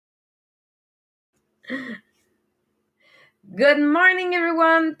Good morning,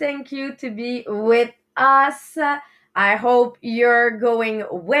 everyone. Thank you to be with us. I hope you're going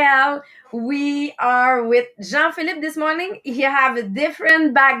well. We are with Jean-Philippe this morning. He have a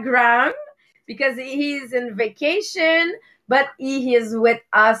different background because he's in vacation, but he is with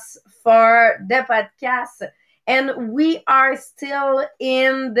us for the podcast. And we are still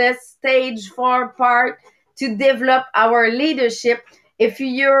in the stage 4 part to develop our leadership. If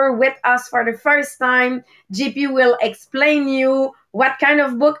you're with us for the first time, GP will explain you what kind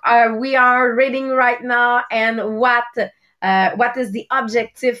of book we are reading right now and what is the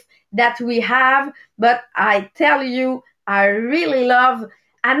objective that we have. But I tell you, I really love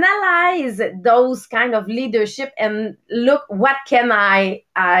analyze those kind of leadership and look what can I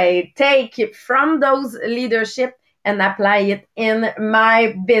take from those leadership and apply it in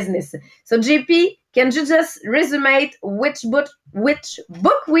my business. So GP, can you just resume which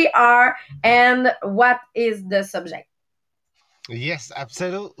book we are and what is the subject? Yes,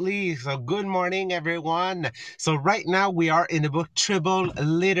 absolutely. So, good morning, everyone. So, right now we are in the book Triple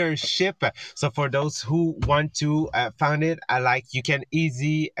Leadership. So, for those who want to find it, you can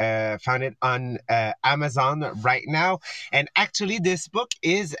easy find it on Amazon right now. And actually, this book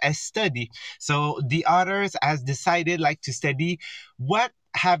is a study. So, the authors has decided to study what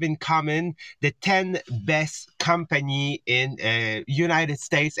have in common the 10 best company in United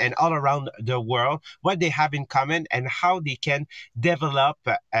States and all around the world, what they have in common and how they can develop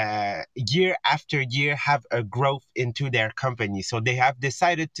year after year, have a growth into their company. So they have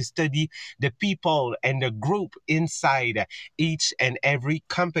decided to study the people and the group inside each and every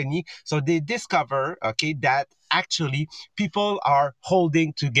company. So they discover, okay, that actually people are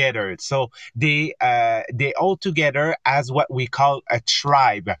holding together. So they all together as what we call a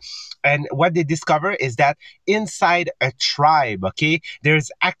tribe. And what they discover is that inside a tribe, okay, there's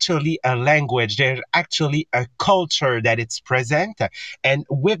actually a language, there's actually a culture that it's present. And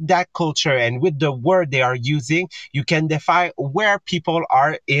with that culture and with the word they are using, you can define where people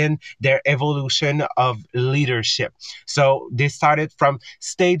are in their evolution of leadership. So they started from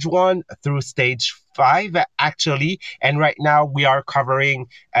stage 1 through stage 5 actually, and right now we are covering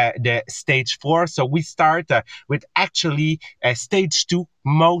the stage 4. So we start with actually stage 2,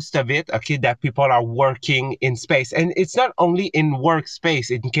 most of it, okay, that people are working in space. And it's not only in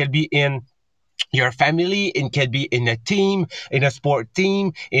workspace, it can be in your family, it can be in a team, in a sport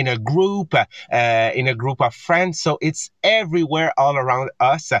team, in a group of friends. So it's everywhere all around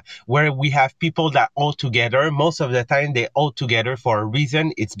us, where we have people that all together. Most of the time they all together for a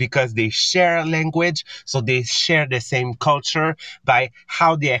reason. It's because they share a language, so they share the same culture by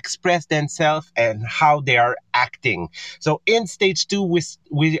how they express themselves and how they are acting. So in stage 2,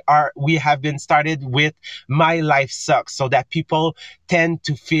 we have been started with my life sucks, so that people tend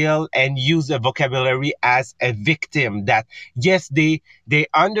to feel and use a vocabulary as a victim, that yes, they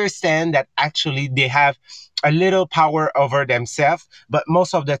understand that actually they have a little power over themselves, but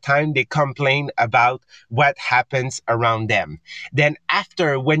most of the time they complain about what happens around them. Then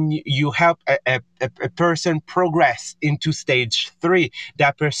after, when you help a person progress into stage 3,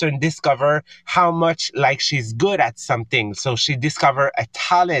 that person discover how much she's good at something, so she discover a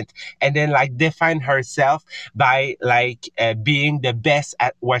talent, and then define herself by being the best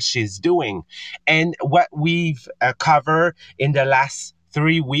at what she's doing. And what we've covered in the last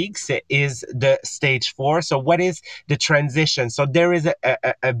 3 weeks is the stage 4. So what is the transition? So there is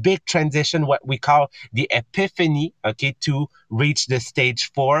a big transition, what we call the epiphany, okay, to reach the stage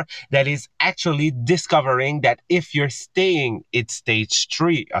 4. That is actually discovering that if you're staying at stage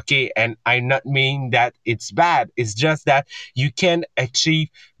 3, okay, and I'm not meaning that it's bad, it's just that you can achieve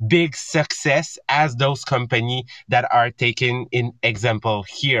big success as those company that are taken in example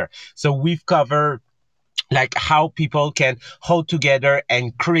here. So we've covered how people can hold together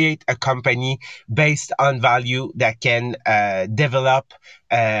and create a company based on value that can develop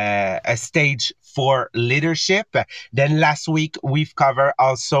a stage for leadership. Then last week we've covered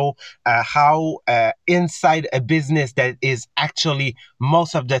also how inside a business that is actually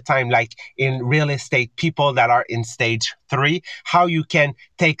most of the time in real estate, people that are in stage 3, how you can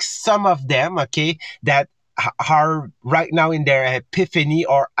take some of them, okay, that are right now in their epiphany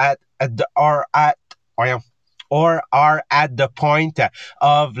or or are at the point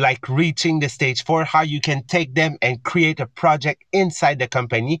of reaching the stage 4, how you can take them and create a project inside the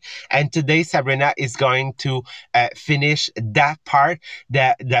company. And today Sabrina is going to finish that part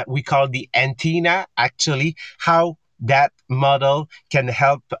that we call the antenna, actually, how that model can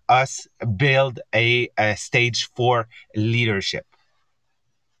help us build a stage 4 leadership.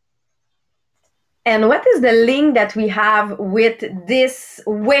 And what is the link that we have with this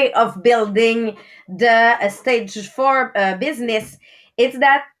way of building the stage four business? It's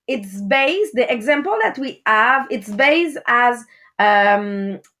that it's based, the example that we have, it's based as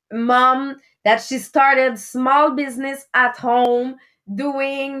um, mom that she started small business at home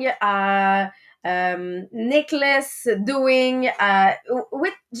doing necklace, doing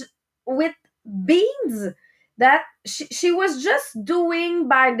with beads that she was just doing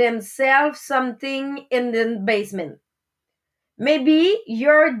by themselves something in the basement. Maybe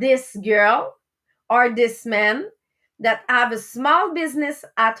you're this girl or this man that have a small business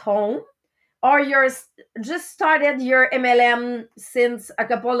at home, or just started your MLM since a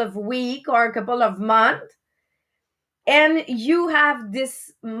couple of weeks or a couple of months, and you have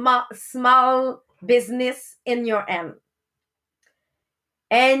this small business in your hand.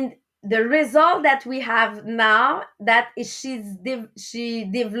 And the result that we have now, that is she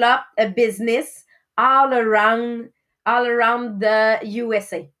developed a business all around all around the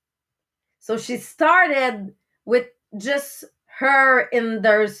USA. So she started with just her in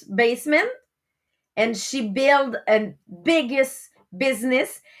their basement, and she built a biggest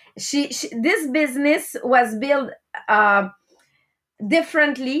business. She this business was built uh,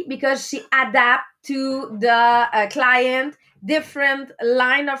 differently because she adapt to the client, different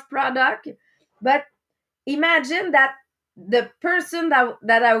line of product. But imagine that the person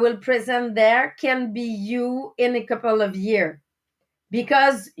that I will present there can be you in a couple of years,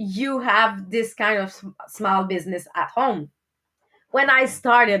 because you have this kind of small business at home. When I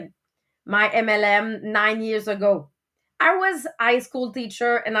started my MLM 9 years ago, I was high school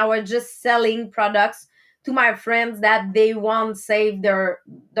teacher, and I was just selling products to my friends that they want save their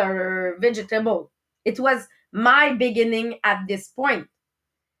vegetable. It was my beginning at this point.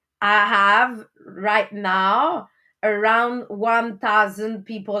 I have right now around 1,000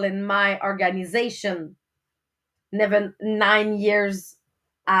 people in my organization, never 9 years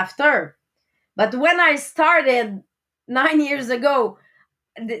after. But when I started 9 years ago,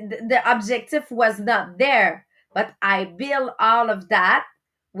 the objective was not there. But I built all of that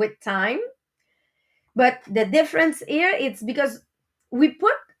with time. But the difference here, it's because we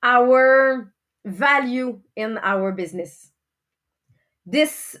put our value in our business.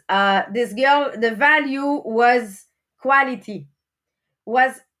 This girl, the value was quality,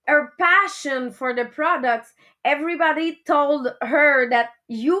 was her passion for the products. Everybody told her that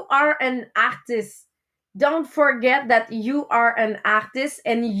you are an artist. Don't forget that you are an artist,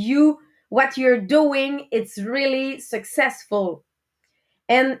 and you, what you're doing, it's really successful.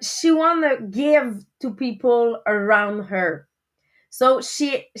 And she want to give to people around her. So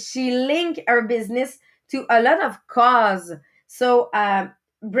she linked her business to a lot of cause. So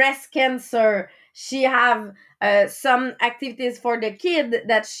breast cancer, she have some activities for the kid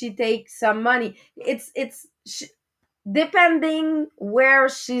that she takes some money. Depending where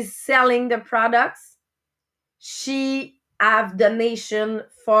she's selling the products, she have donation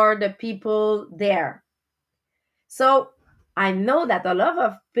for the people there. So I know that a lot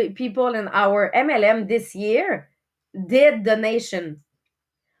of people in our MLM this year did donation,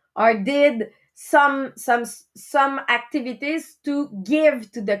 or did some activities to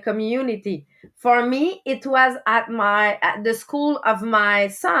give to the community. For me, it was at the school of my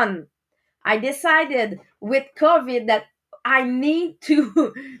son. I decided with COVID that I need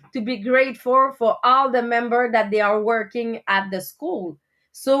to to be grateful for all the members that they are working at the school.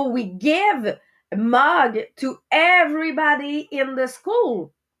 So we give a mug to everybody in the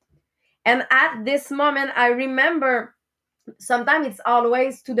school. And at this moment, I remember, sometimes it's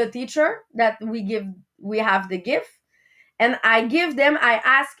always to the teacher that we have the gift, and I give them, I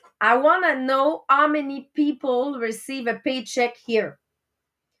ask, I want to know how many people receive a paycheck here.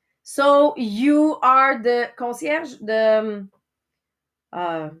 So you are the concierge, the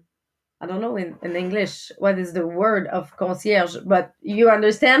uh I don't know in English what is the word of concierge, but you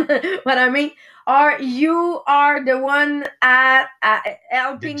understand what I mean. Or you are the one at The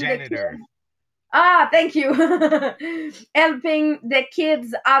helping the janitor. kids. Ah, thank you. Helping the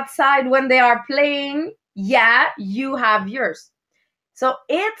kids outside when they are playing. Yeah, you have yours. So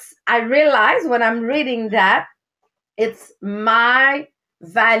I realize when I'm reading that, it's my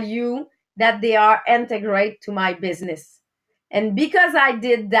value that they are integrate to my business. And because I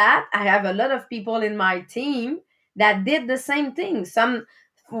did that, I have a lot of people in my team that did the same thing. Some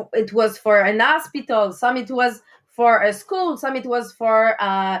it was for an hospital, some it was for a school, some it was for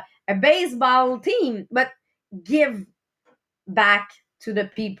a baseball team. But give back to the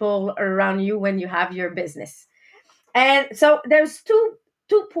people around you when you have your business. And so there's two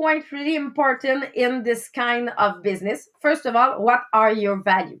points really important in this kind of business. First of all, what are your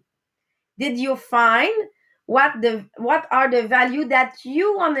value? Did you find what are the value that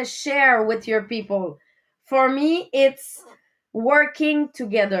you want to share with your people? For me, it's working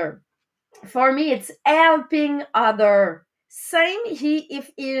together. For me, it's helping other. Same he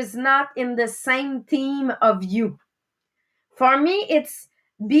if he is not in the same team of you. For me, it's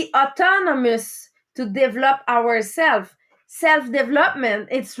be autonomous to develop ourselves. Self development,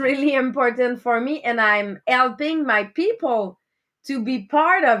 it's really important for me, and I'm helping my people to be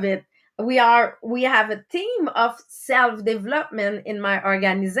part of it. We have a team of self development in my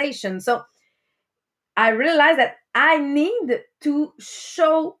organization. So I realized that I need to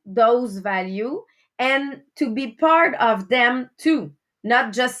show those value and to be part of them too.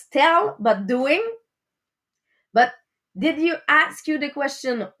 Not just tell, but doing. But did you ask you the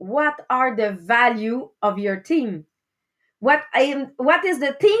question, what are the value of your team? What is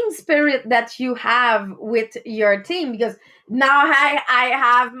the team spirit that you have with your team? Because now I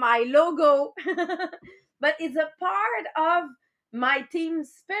have my logo, but it's a part of my team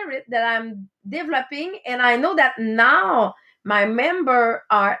spirit that I'm developing, and I know that now my member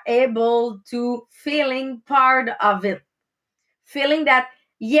are able to feeling part of it, feeling that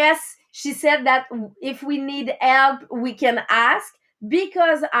yes, she said that if we need help we can ask,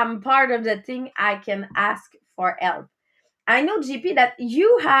 because I'm part of the thing I can ask for help. I know, GP, that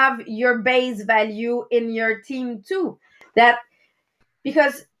you have your base value in your team too. That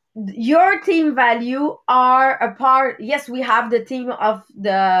because your team value are a part. Yes, we have the team of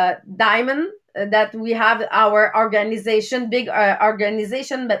the diamond, that we have our organization, big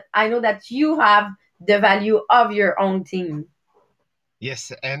organization, but I know that you have the value of your own team.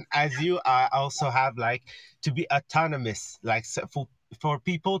 Yes, and as you also have like to be autonomous, like so for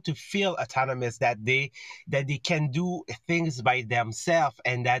people to feel autonomous, that they can do things by themselves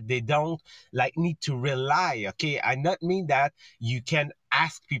and that they don't like need to rely. Okay, I not mean that you can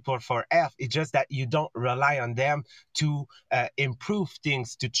ask people for help. It's just that you don't rely on them to improve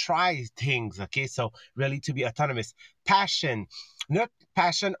things, to try things. Okay, so really to be autonomous, passion, not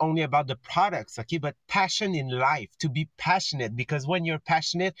passion only about the products, okay, but passion in life, to be passionate, because when you're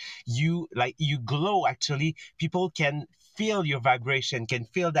passionate, you glow. Actually, people can feel your vibration, can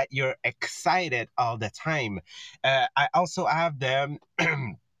feel that you're excited all the time. I also have the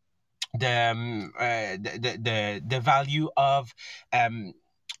value of um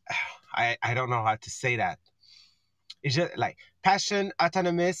I don't know how to say that. It's just like passion,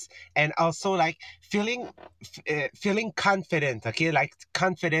 autonomous, and also like feeling confident. Okay, like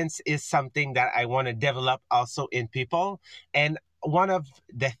confidence is something that I want to develop also in people. And one of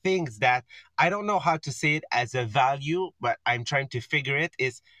the things that I don't know how to say it as a value, but I'm trying to figure it,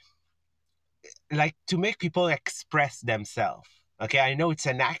 is like to make people express themselves. Okay, I know it's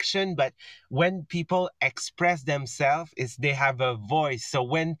an action, but when people express themselves, is they have a voice. So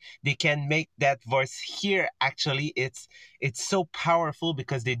when they can make that voice hear, actually, it's so powerful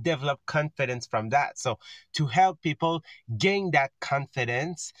because they develop confidence from that. So to help people gain that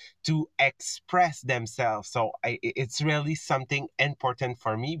confidence to express themselves, so it's really something important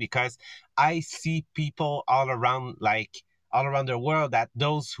for me, because I see people all around the world, that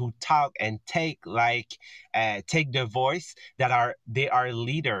those who talk and take the voice, that are they are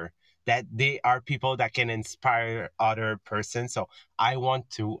leader, that they are people that can inspire other persons. So I want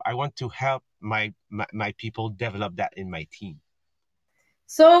to help my people develop that in my team.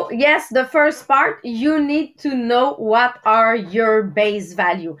 So, yes, the first part, you need to know what are your base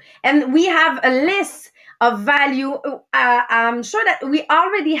value. And we have a list of value. I'm sure that we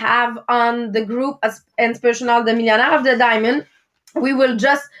already have on the group as inspirational the millionaire of the diamond. We will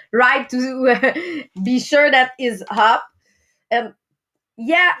just write to be sure that is up. And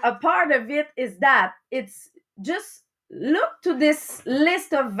yeah, a part of it is that it's just look to this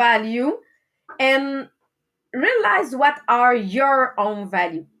list of value and realize what are your own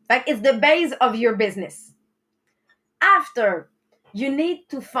value, like it's the base of your business. After, you need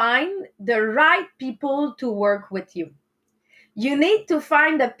to find the right people to work with you. You need to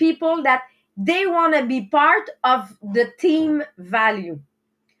find the people that they want to be part of the team value,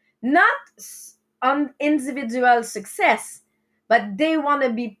 not on individual success, but they want to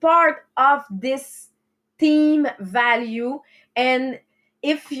be part of this team value. And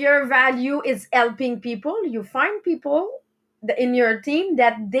if your value is helping people, you find people in your team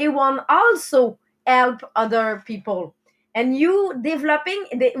that they want also help other people, and you developing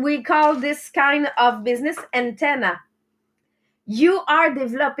we call this kind of business antenna. You are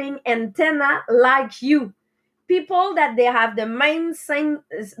developing antenna like you, people that they have the main same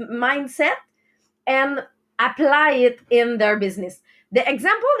mindset and apply it in their business. The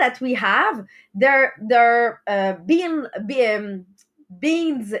example that we have, they're being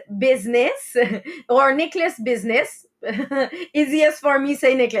beans business or necklace business. Easiest for me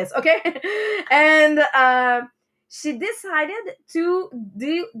say necklace, okay? And she decided to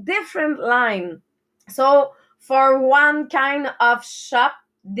do different line. So for one kind of shop,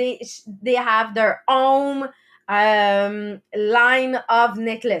 they have their own line of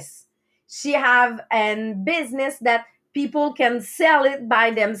necklace. She have a business that people can sell it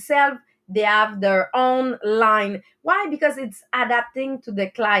by themselves. They have their own line. Why? Because it's adapting to the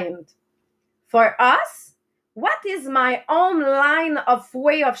client. For us, what is my own line of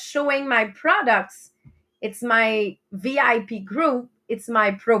way of showing my products? It's my VIP group, it's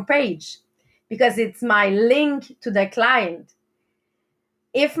my pro page, because it's my link to the client.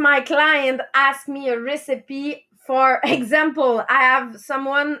 If my client asks me a recipe, for example, I have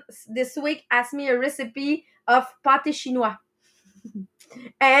someone this week ask me a recipe of pâté chinois.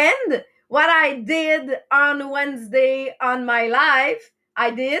 And what I did on Wednesday on my live,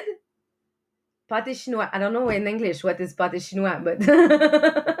 I did pâté chinois. I don't know in English what is pâté chinois, but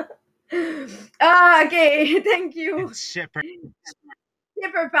ah, okay, thank you. It's shipper.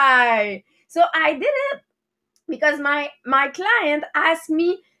 Shepherd pie. So I did it because my client asked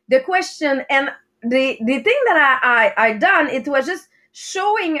me the question, and the thing that I done, it was just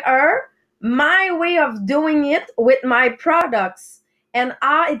showing her my way of doing it with my products, and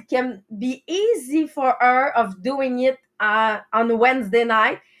how it can be easy for her of doing it on Wednesday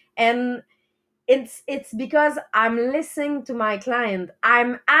night. And it's because I'm listening to my client.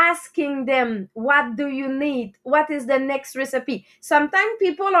 I'm asking them, what do you need? What is the next recipe? Sometimes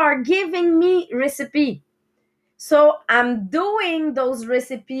people are giving me recipe, so I'm doing those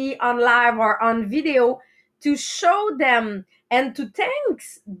recipe on live or on video to show them and to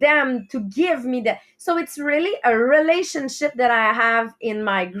thanks them to give me that. So it's really a relationship that I have in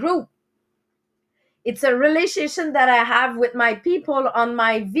my group. It's a relationship that I have with my people on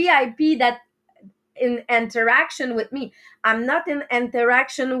my VIP, that in interaction with me. I'm not in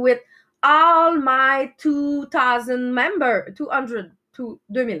interaction with all my 2000 member, 200 to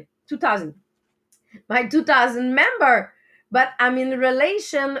 2000, 2000, my 2000 member, but I'm in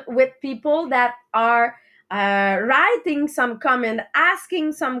relation with people that are writing some comment,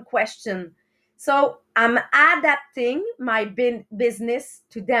 asking some question. So I'm adapting my business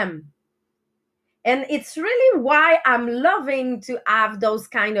to them, and it's really why I'm loving to have those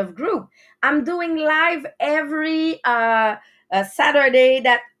kind of group. I'm doing live every Saturday,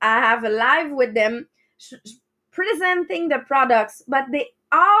 that I have a live with them, presenting the products, but they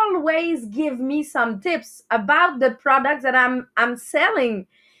always give me some tips about the products that I'm selling,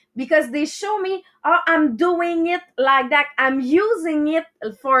 because they show me, oh, I'm doing it like that, I'm using it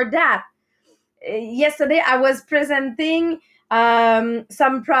for that. Yesterday I was presenting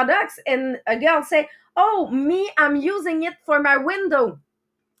some products, and a girl say, oh, me, I'm using it for my window.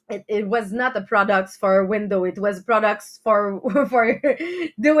 It was not a products for a window, it was products for for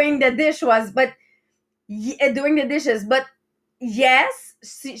doing the dish was, but doing the dishes. But yes,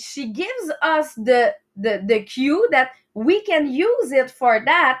 she gives us the cue that we can use it for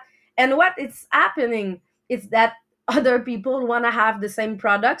that. And what is happening is that other people want to have the same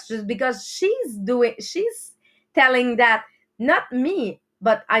products, just because she's telling that, not me,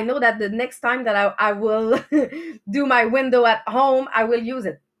 but I know that the next time that I will do my window at home, I will use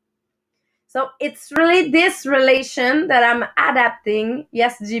it. So it's really this relation that I'm adapting.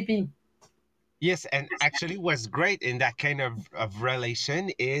 Yes, GP. Yes, and actually, what's great in that kind of relation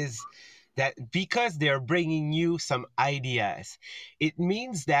is that because they're bringing you some ideas, it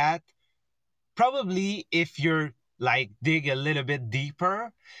means that probably if you're like dig a little bit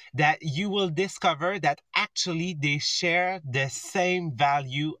deeper, that you will discover that actually they share the same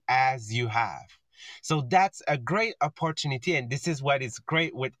value as you have. So that's a great opportunity, and this is what is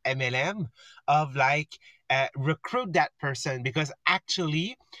great with MLM, of like recruit that person, because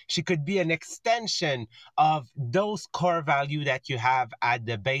actually she could be an extension of those core value that you have at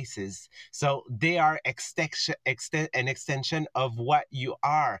the basis. So they are an extension of what you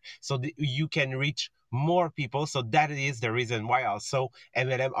are, so you can reach more people. So that is the reason why also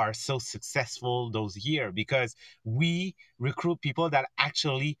MLM are so successful those years, because we recruit people that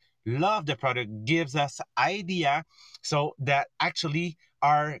actually love the product, gives us idea, so that actually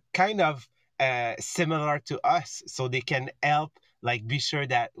are kind of similar to us, so they can help, like be sure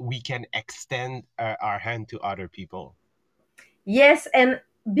that we can extend our hand to other people. Yes, and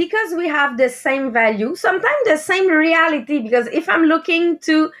because we have the same value, sometimes the same reality. Because if I'm looking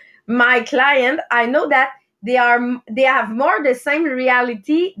to my client, I know that they have more the same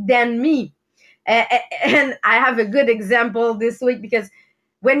reality than me. And I have a good example this week, because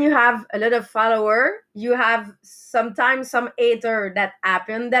when you have a lot of follower, you have sometimes some hater that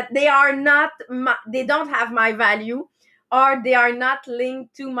happen that they are not they don't have my value, or they are not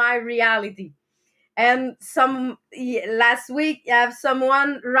linked to my reality. And last week I have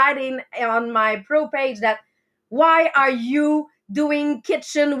someone writing on my pro page that, why are you doing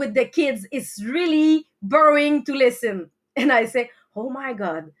kitchen with the kids? It's really boring to listen. And I say, oh my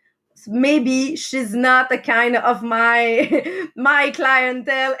god, maybe she's not a kind of my my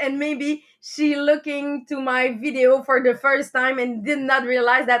clientele, and maybe she looking to my video for the first time and did not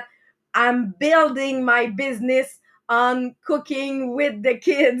realize that I'm building my business on cooking with the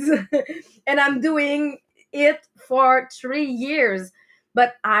kids. And I'm doing it for 3 years.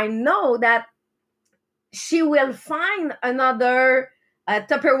 But I know that she will find another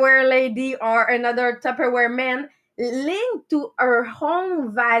Tupperware lady or another Tupperware man linked to her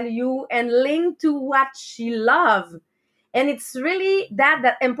home value and linked to what she loves. And it's really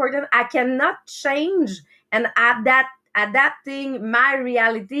that important. I cannot change and adapting my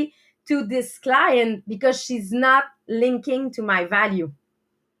reality to this client because she's not linking to my value.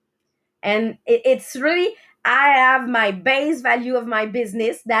 And it's really, I have my base value of my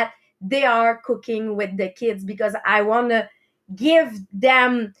business that they are cooking with the kids, because I want to give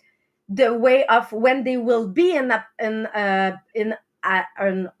them the way of when they will be in an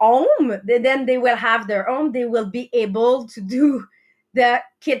home, then they will have their own, they will be able to do the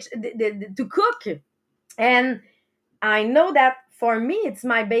kitchen, to cook. And I know that for me it's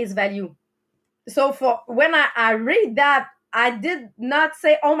my base value. So for when I read that, I did not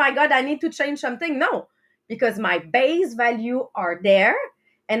say, oh my god, I need to change something. No, because my base value are there,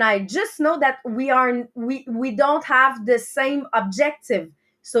 and I just know that we don't have the same objective.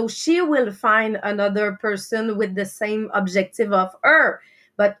 So she will find another person with the same objective of her.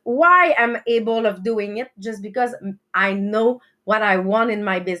 But why I'm able of doing it, just because I know what I want in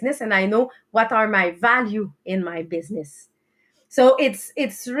my business, and I know what are my value in my business. So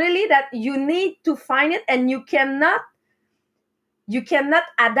it's really that you need to find it, and you cannot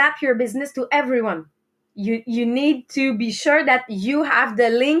adapt your business to everyone. You need to be sure that you have the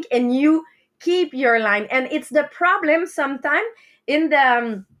link and you keep your line. And it's the problem sometimes in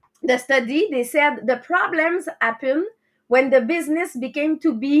the study. They said the problems happen when the business became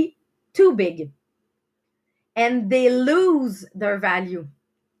to be too big, and they lose their value.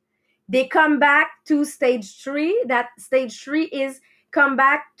 They come back to stage three. That stage three is come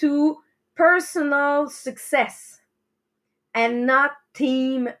back to personal success and not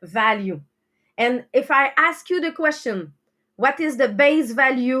team value. And if I ask you the question, what is the base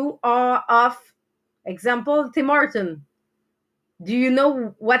value of example Tim Horton? Do you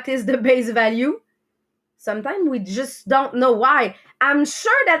know what is the base value? Sometimes we just don't know why. I'm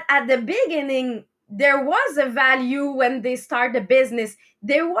sure that at the beginning there was a value when they start the business.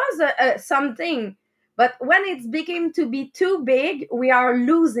 There was a something, but when it became to be too big, we are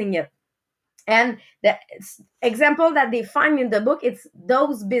losing it. And the example that they find in the book, it's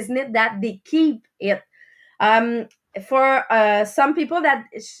those business that they keep it. um, for some people that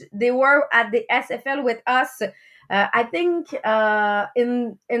they were at the SFL with us, I think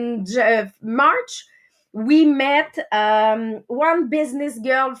in March we met one business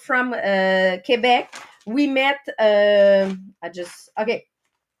girl from Quebec. We met. I just okay.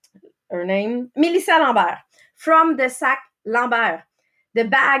 Her name Melissa Lambert from the sac Lambert, the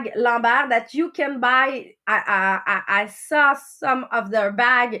bag Lambert that you can buy. I saw some of their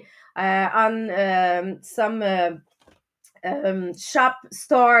bag on some shop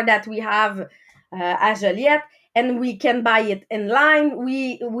store that we have at Joliette, and we can buy it in line.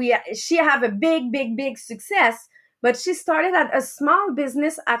 We She have a big success, but she started at a small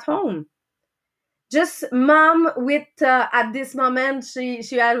business at home. Just mom with at this moment she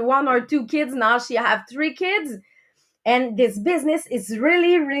had one or two kids. Now she have three kids, and this business is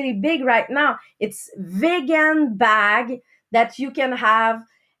really big right now. It's vegan bag that you can have,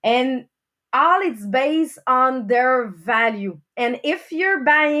 and all it's based on their value. And if you're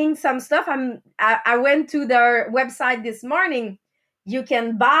buying some stuff, I went to their website this morning. You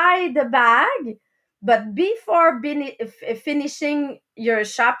can buy the bag, but before finishing your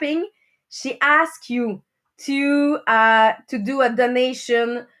shopping, she asks you to do a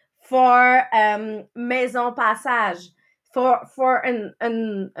donation for Maison Passage, for an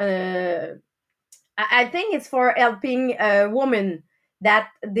I think it's for helping women that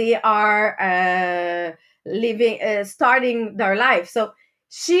they are living starting their life. So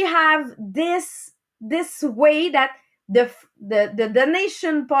she have this way that the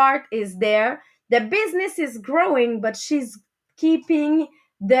donation part is there. The business is growing, but she's keeping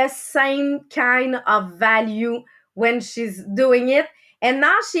the same kind of value when she's doing it. and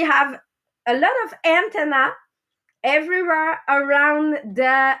now she have a lot of antenna everywhere around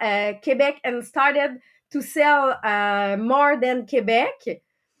the Quebec, and started to sell more than Quebec.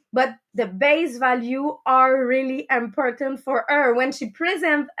 But the base value are really important for her. When she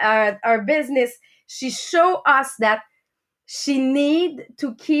present her business, she show us that she need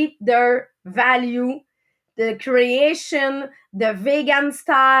to keep their value, the creation, the vegan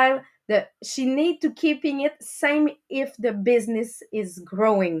style. She need to keeping it same if the business is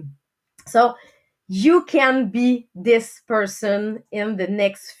growing. So you can be this person in the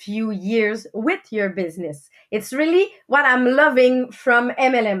next few years with your business. It's really what I'm loving from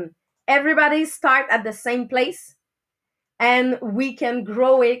MLM. Everybody start at the same place, and we can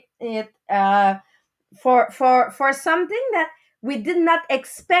grow it for something that we did not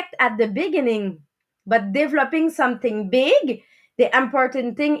expect at the beginning, but developing something big. The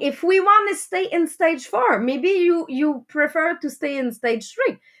important thing, if we want to stay in stage 4, maybe you prefer to stay in stage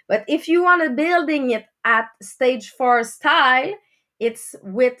 3, but if you want to building it at stage 4 style, it's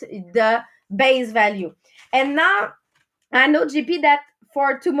with the base value. And now I know, GP, that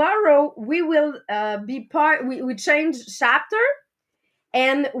for tomorrow we will be part, we change chapter,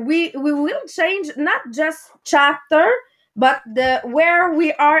 and we will change not just chapter, but the where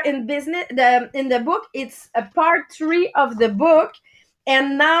we are in business, the in the book. It's a part 3 of the book,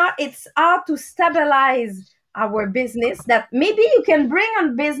 and now it's how to stabilize our business, that maybe you can bring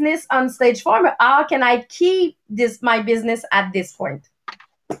on business on stage 4, but how can I keep this my business at this point?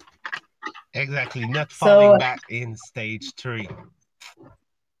 Exactly, not So falling back in stage 3.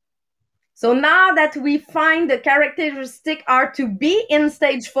 So now that we find the characteristic are to be in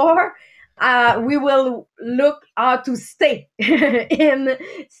stage 4, we will look how to stay in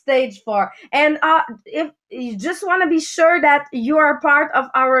stage 4. And if you just want to be sure that you are part of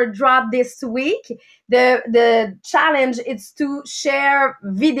our drop this week, the challenge is to share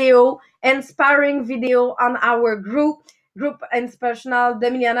video, inspiring video on our group inspirational, the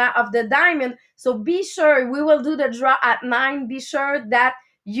millionaire of the diamond. So be sure we will do the draw at 9. Be sure that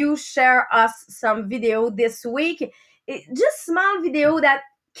you share us some video this week. Just small video that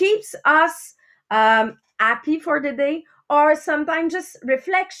keeps us happy for the day, or sometimes just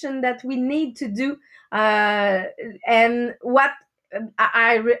reflection that we need to do. And what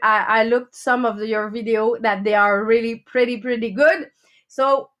I looked some of your video that they are really pretty good.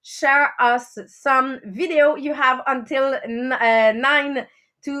 So share us some video. You have until 9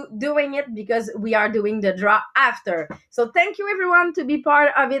 to doing it, because we are doing the draw after. So thank you everyone to be part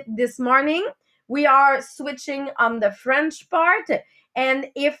of it this morning. We are switching on the French part,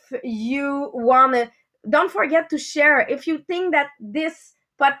 and if you want to, don't forget to share. If you think that this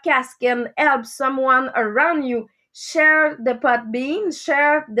podcast can help someone around you, share the Podbean,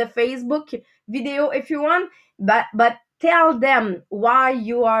 share the Facebook video if you want, but tell them why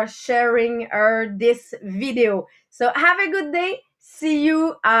you are sharing this video. So have a good day. See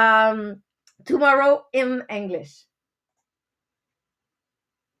you tomorrow in English.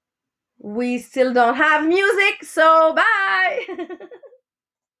 We still don't have music, so bye.